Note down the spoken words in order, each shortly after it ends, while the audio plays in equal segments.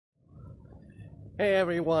Hey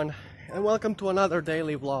everyone, and welcome to another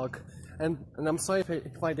daily vlog. And I'm sorry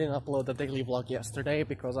if I didn't upload the daily vlog yesterday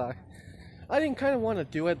because I didn't kind of want to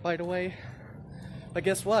do it, by the way. But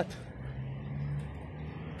guess what?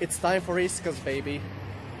 It's time for Iskaz, baby.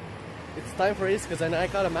 It's time for Iskaz, and I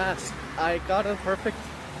got a mask. I got a perfect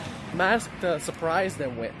mask to surprise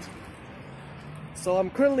them with. So I'm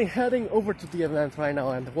currently heading over to the event right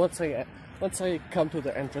now, and once I come to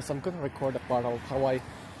the entrance, I'm gonna record a part of how I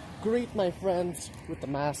greet my friends with the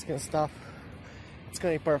mask and stuff. It's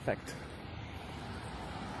gonna be perfect.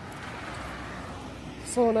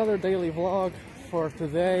 So another daily vlog for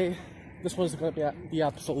today. This one's gonna be the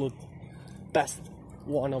absolute best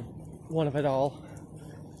one of it all.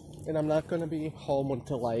 And I'm not gonna be home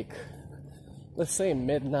until like, let's say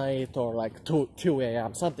midnight or like 2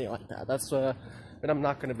 a.m. something like that. That's when I'm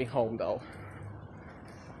not gonna be home though.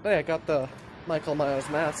 But yeah, I got the Michael Myers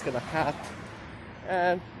mask and a hat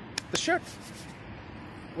and the shirt.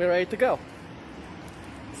 We're ready to go.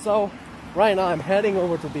 So right now I'm heading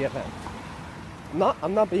over to the event.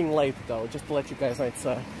 I'm not being late though, just to let you guys know. It's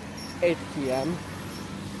 8 p.m.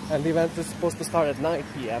 and the event is supposed to start at 9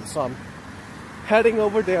 p.m. so I'm heading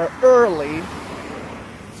over there early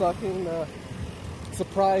so I can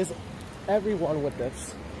surprise everyone with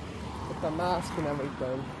this, with the mask and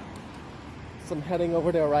everything. So I'm heading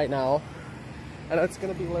over there right now, and it's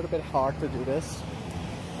gonna be a little bit hard to do this,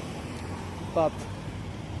 but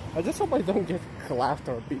I just hope I don't get laughed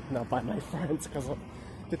or beaten up by my friends because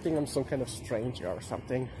they think I'm some kind of stranger or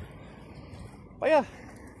something. But yeah,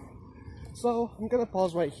 so I'm gonna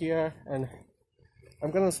pause right here and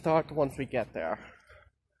I'm gonna start once we get there.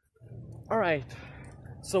 Alright,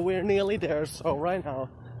 so we're nearly there, so right now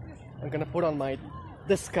I'm gonna put on my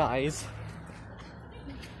disguise.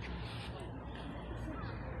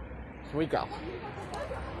 Here we go.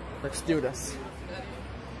 Let's do this.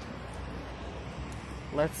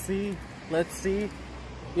 Let's see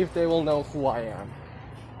if they will know who I am.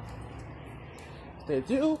 If they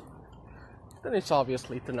do, then it's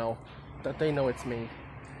obviously to know that they know it's me.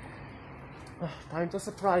 Time to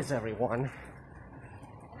surprise everyone.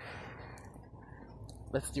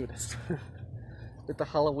 Let's do this. With the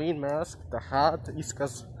Halloween mask, the hat,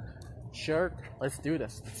 Iskaz shirt, let's do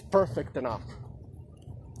this. It's perfect enough.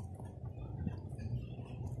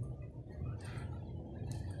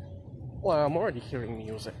 Well, I'm already hearing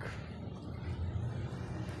music.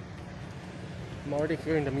 I'm already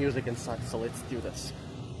hearing the music inside, so let's do this.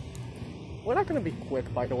 We're not gonna be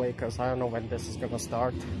quick, by the way, because I don't know when this is gonna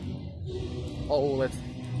start. Oh, let's...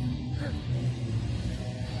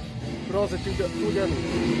 Proszę tu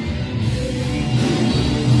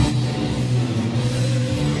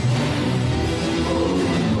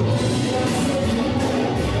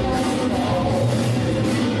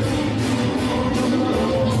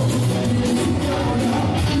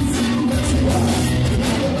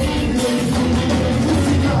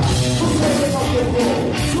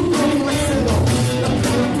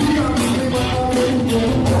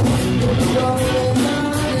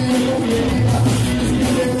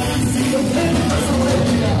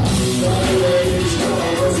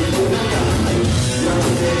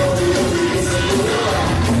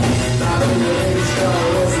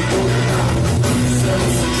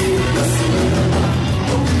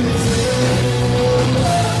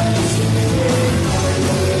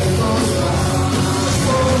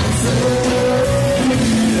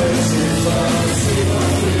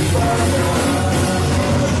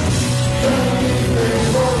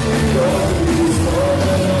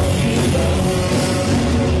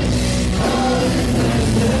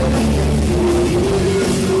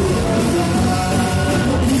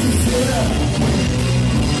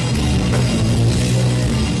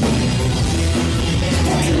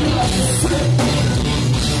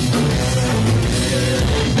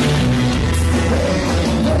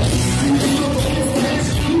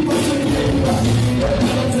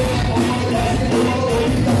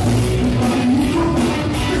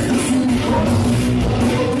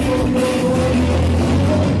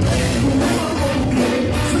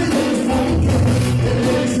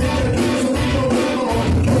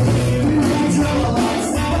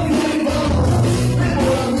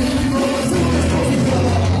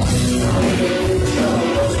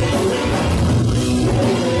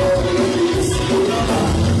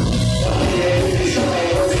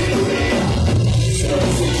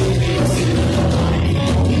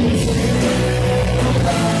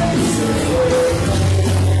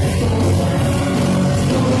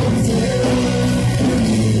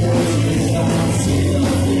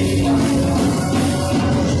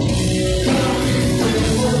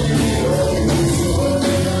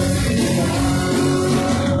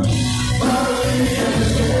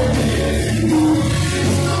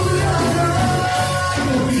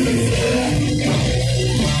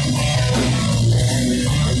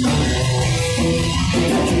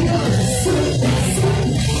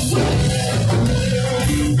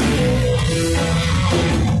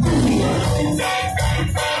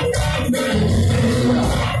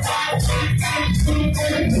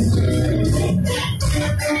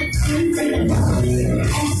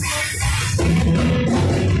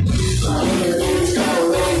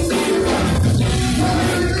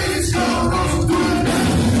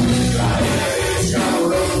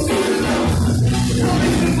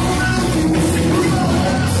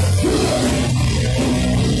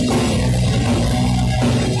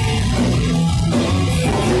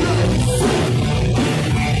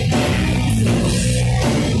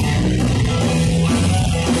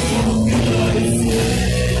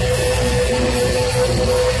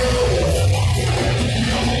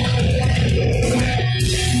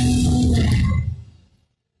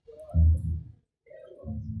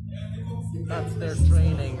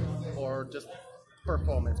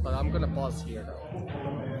performance, but I'm gonna pause here though.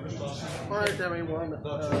 Alright everyone,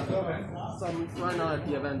 right now at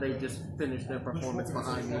the event they just finished their performance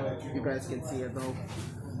behind me. You guys can see it though.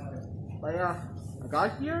 But yeah, I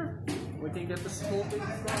got here. We can get this whole thing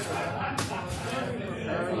started.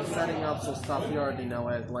 Preparing, setting up some stuff, you already know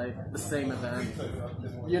it, like the same event.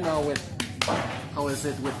 You know it. How is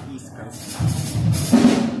it with Iskaz?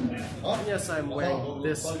 Yes, I'm wearing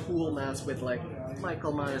this cool mask with like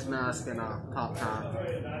Michael Myers mask and a top hat.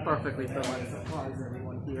 Perfectly fit, like surprise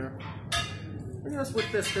everyone here. And yes,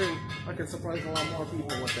 with this thing, I can surprise a lot more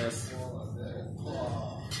people with this.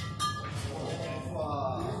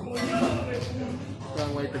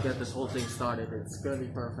 Can't wait to get this whole thing started. It's gonna be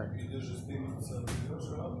perfect.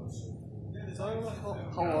 So I don't know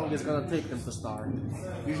how long it's gonna take them to start.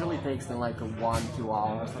 Usually takes them like 1-2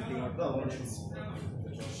 hours, something like that.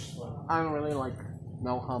 I don't really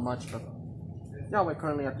know how much, but yeah, we're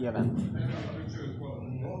currently at the event.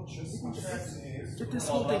 Get this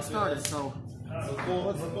whole thing started, so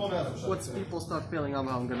once people start filling up,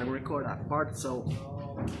 I'm gonna record that part. So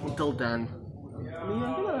until then, I mean,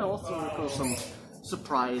 I'm gonna also record some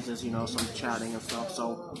surprises, you know, some chatting and stuff.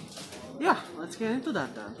 So yeah, let's get into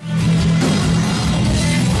that then.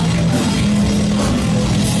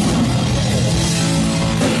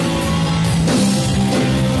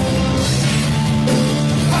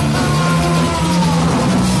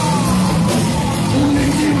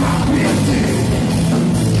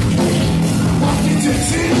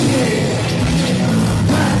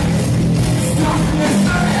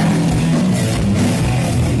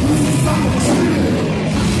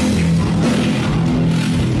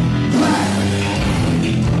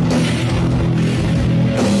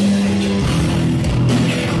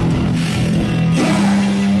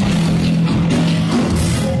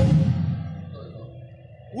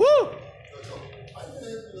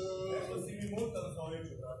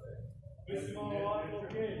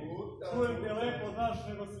 Čujem te lepo, znaš,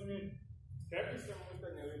 nego si mi...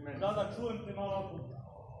 Da, čujem te malo...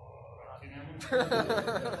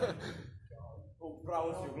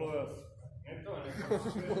 Upravo si, uglovio si. Ne to,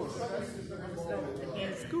 neko...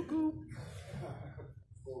 Cuckoo!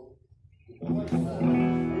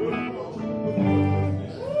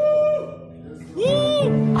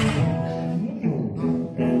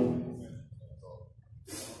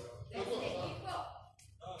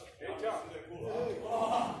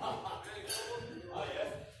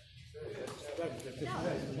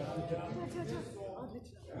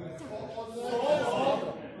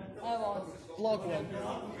 Vlog one.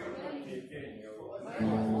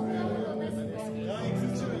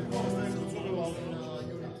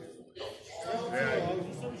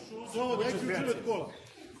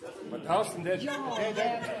 Pa dao sam dečku.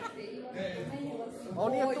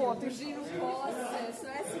 On je to otišao. Dužinu kose,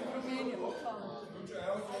 sve si promijenilo kao.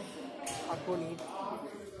 Ako nije.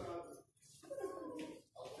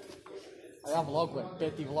 A ja vlogujem,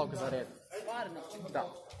 5. vlog za red. Stvarno? Da.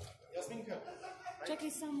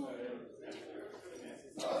 Čekaj samo.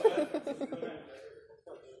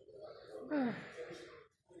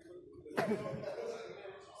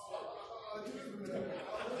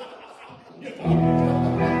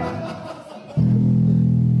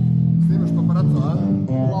 Snimaš paparaco, a?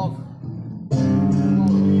 Vlog.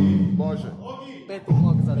 Može. 5.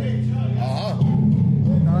 vlog za red. Aha.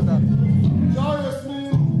 Da. Ćao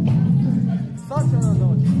Jasmin! Sad će ona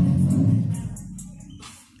doći.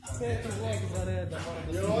 5. vlog za red.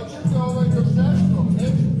 Jer hoćete još nešto?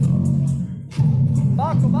 Neću.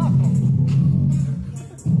 Bako!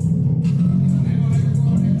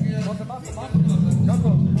 Može bako? Kako?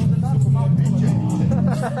 Može bako?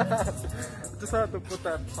 Just had to put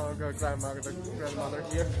that grandmother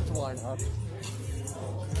here. Why not?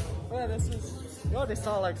 Yeah, this is... You already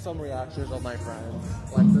saw like some reactions of my friends.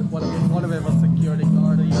 Like one of it was security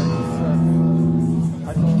guard.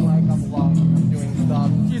 I told him like I'm vlogging, I'm doing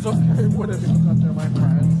stuff. He's okay with it because they're my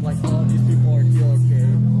friends. Like all these people are here okay.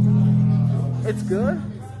 It's good,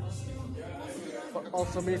 but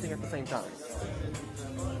also amazing at the same time.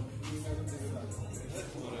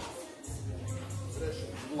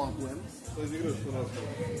 Vlog wins.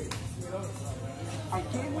 I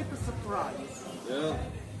came with a surprise. Yeah.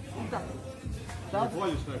 That's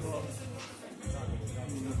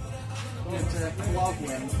it's a vlog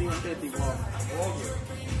win, being 50 vlog.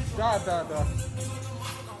 Da.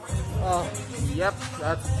 Yep,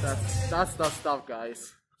 that's the stuff,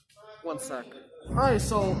 guys. One sec. Alright,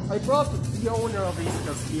 so I brought the owner of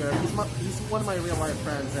Iskaz here. He's one of my real life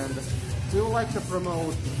friends, and we would like to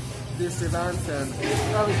promote this event and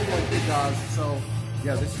everything like he does. So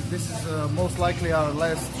Yeah, this is most likely our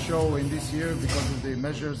last show in this year because of the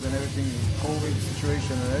measures and everything, COVID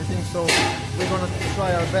situation and everything. So we're gonna try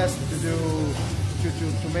our best to do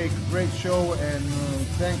to make a great show, and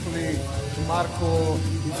thankfully to Marco,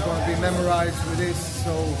 it's gonna be memorized with this.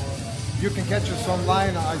 So you can catch us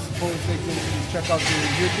online. I suppose they can check out the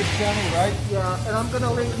YouTube channel, right? Yeah, and I'm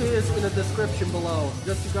gonna link his in the description below.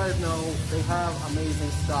 Just so you guys know, they have amazing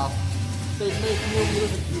stuff. They make new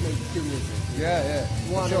music, you make new music. Yeah,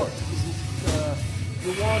 One sure.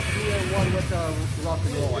 You want to hear one with rock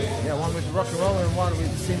and roll. Yeah, one with rock and roll and one with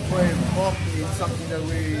synthwave pop. It's something that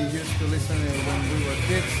we used to listen to when we were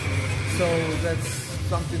kids. So that's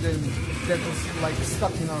something that was like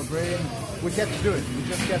stuck in our brain. We get to do it. We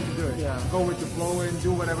just get to do it. Yeah. Go with the flow and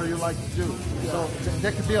do whatever you like to do. Yeah. So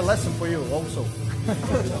that could be a lesson for you also.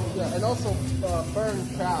 Yeah, and also burn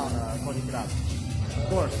cow, Of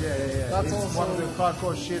course, yeah. That's it's also one of the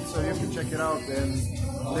hardcore shit, so you can check it out and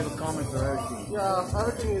leave a comment or everything. Yeah,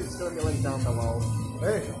 everything is gonna be linked down below.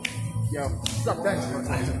 Hey, Yeah. thanks.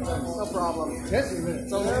 No problem. Yes,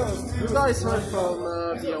 So you guys heard from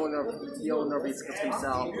the owner of Iskaz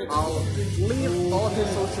himself. I'll leave all of his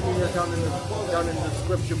social media down in the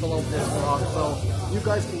description below this vlog, so you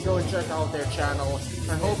guys can go and check out their channel,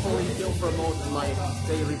 and hopefully he'll promote my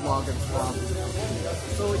daily vlog and stuff.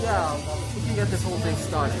 So yeah, we can get this whole thing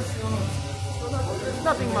started.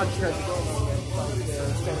 Nothing much to go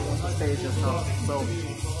standing on the stage and stuff. So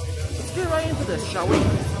let's get right into this, shall we?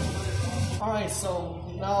 Alright, so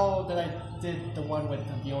now that I did the one with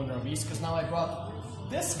the owner of Iskaz, now I brought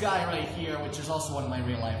this guy right here, which is also one of my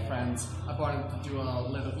real life friends. I brought him to do a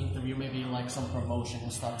little interview, maybe like some promotion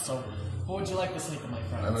and stuff. So, what would you like to say to my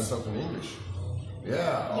friends? I'm not talking English.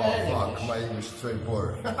 Yeah, in fuck, English. my English is very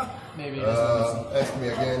poor. Maybe it is. Ask me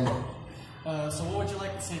again. So, what would you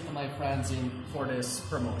like to say to my friends for this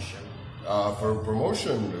promotion? For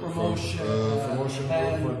promotion? Promotion, promotion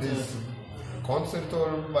band, for this concert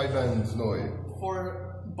or my band Snowy? For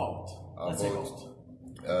both. Let's say both.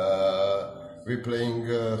 We're playing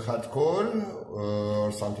hardcore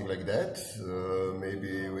or something like that.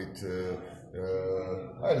 Maybe with...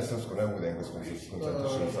 Ajde srpsko, ne mogu da engleskom se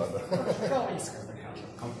skoncentrišem sada. Kao Iskaz da kažem.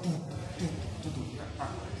 Kao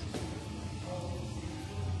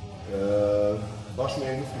Baš mi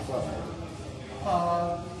je engleski slab.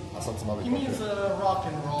 A sad sam malo He means rock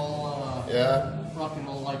and roll. Yeah. Rock and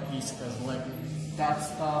roll like Iskaz, like that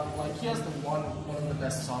stuff. Like he has one of the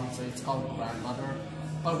best songs. It's called Grandmother,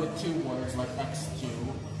 but with 2 words like X2.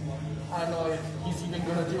 I don't know if he's even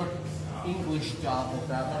gonna do an English job of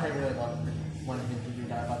that, but I really wanted him to do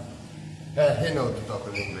that. But He knows to talk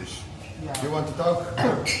in English. Yeah. You want to talk?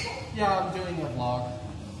 yeah, I'm doing a vlog.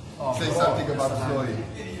 Of Say something this about event. Snowy.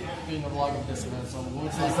 Doing a vlog of this event. So what would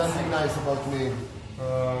you Say like to something say? nice about me.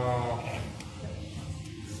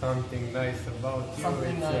 Something nice about you.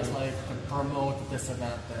 Something nice like to promote this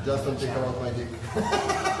event. and Just don't the think channel. about my dick.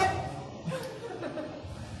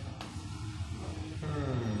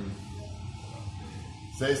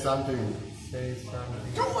 Say something. Say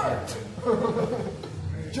something. Do it!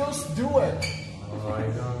 Just do it! Oh, I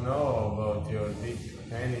don't know about your dick.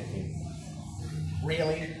 Anything.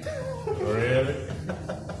 Really? Really?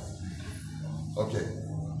 Okay.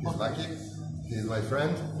 He's lucky. He's my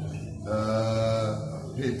friend.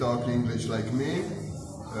 He talk English like me.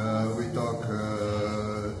 We talk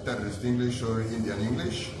terrorist English or Indian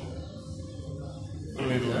English.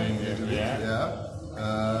 Little English, yeah. Yeah.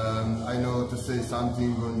 I know to say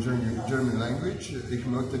something on German language. Ich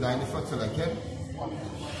möchte deine Foto erkennen.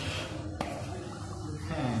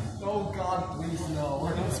 Oh God, please no.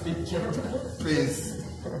 I don't speak German. Please.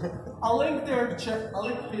 I'll link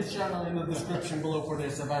his channel in the description below for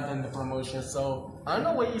this event and the promotion. So I don't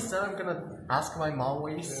know what he said. I'm gonna ask my mom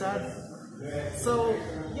what he said. So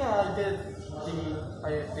yeah, I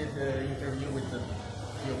did the interview with the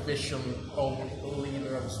official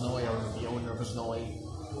leader of Snowy, or the owner of Snowy.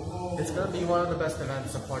 It's gonna be one of the best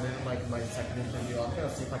events supported in like my second interview. I'm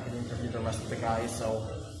gonna see if I can interview the rest of the guys. So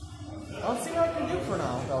I'll see what I can do for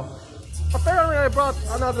now, though. Apparently, I brought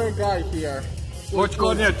another guy here. Would you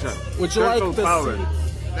like Turtle to power. see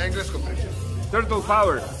Na engleskom pričam. Turtle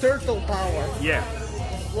power. Turtle Power? Yeah.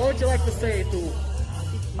 What would you like to say to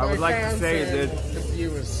I would my like to fans say and that the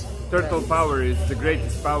viewers? Turtle power is the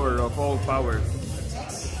greatest power of all powers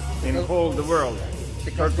in all the world.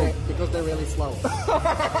 Because they're really slow.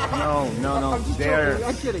 No. I'm just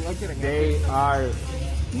joking. I'm kidding. They are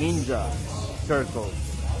ninja turtles.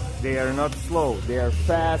 They are not slow. They are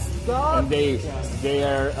fast, and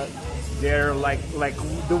they're like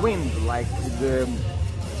the wind, like the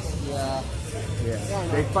Yeah. Yeah.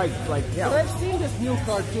 They fight like But hell. I've seen this new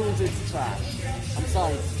cartoons, it's trash. I'm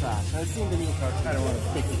sorry, it's trash. I've seen the new cartoons. I don't want to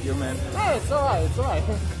speak with you, man. Hey, it's alright, it's alright.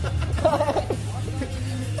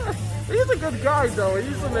 He's a good guy though,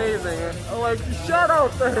 he's amazing. Like, shout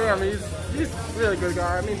out to him, he's a really good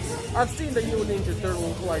guy. I mean, I've seen the new Ninja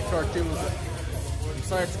Turtle like cartoons. I'm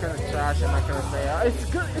sorry it's kind of trash, I'm not gonna say. It's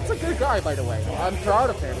good. It's a good guy, by the way. I'm proud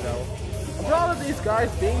of him though. I'm proud of these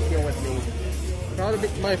guys being here with me. I'm proud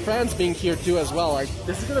of my friends being here too as well. Like,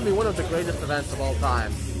 this is gonna be one of the greatest events of all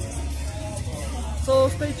time. So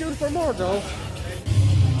stay tuned for more though.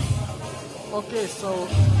 Okay, so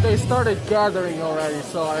they started gathering already,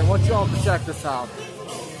 so I want you all to check this out.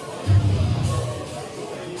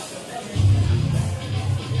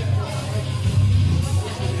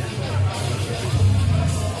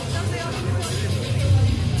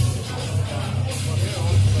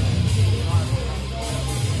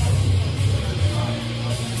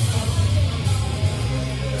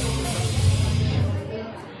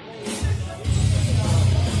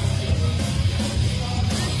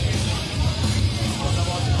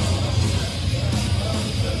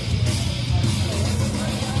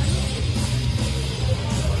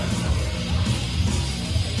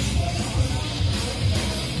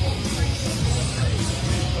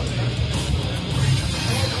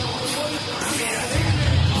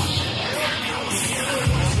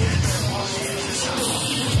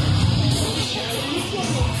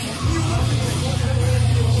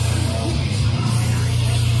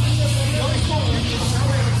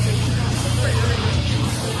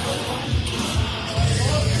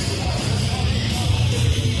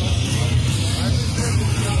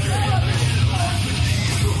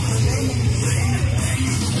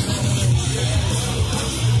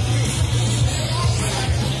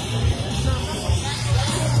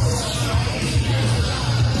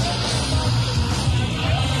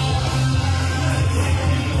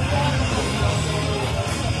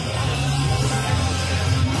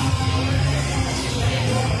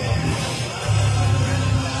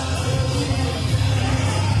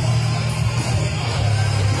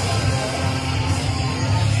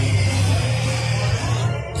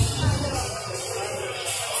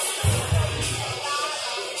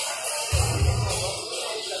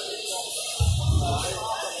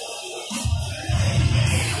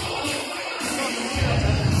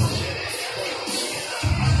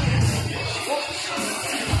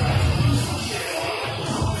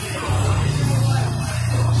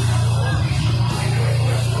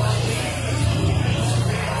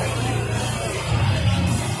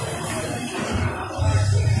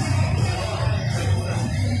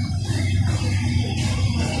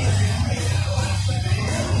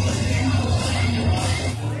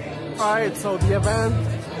 Alright, so the event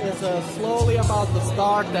is slowly about to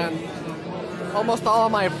start, and almost all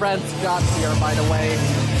of my friends got here, by the way.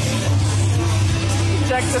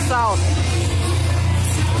 Check this out.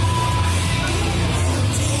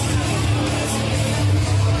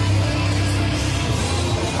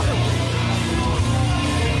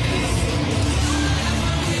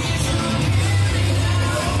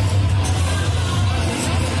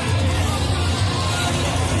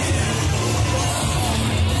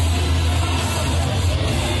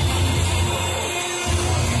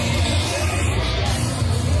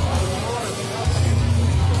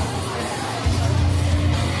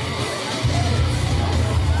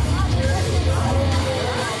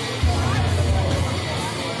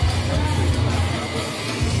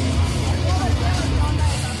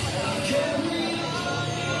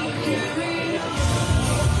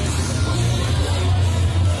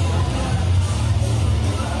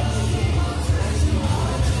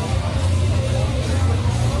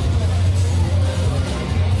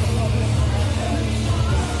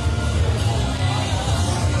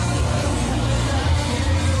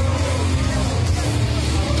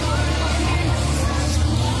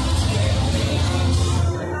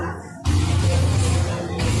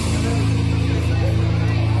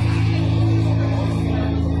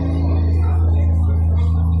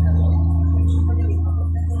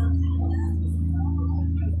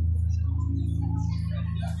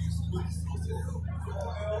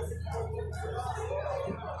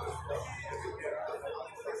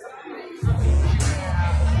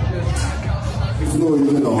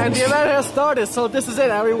 And the event has started, so this is it,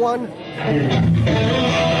 everyone.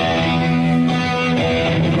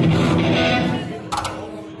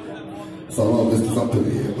 Stvarno, gde ste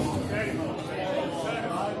zapeli?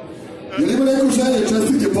 Je li ima neko želje,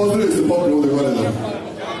 čestitke, pozdravio se popne ovde gore da...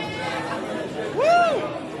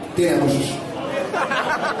 Ti ne možeš.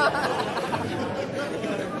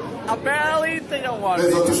 Apparently they don't want Ne,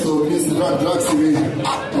 me. zato što vi ste drag si mi,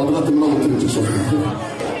 ali brate, mnogo ti nećeš.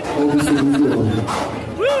 Ovo bi se organizirano.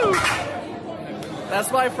 Woo!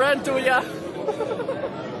 That's my friend to ya.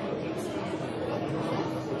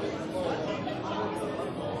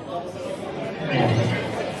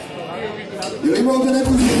 Jel ima ovdje neko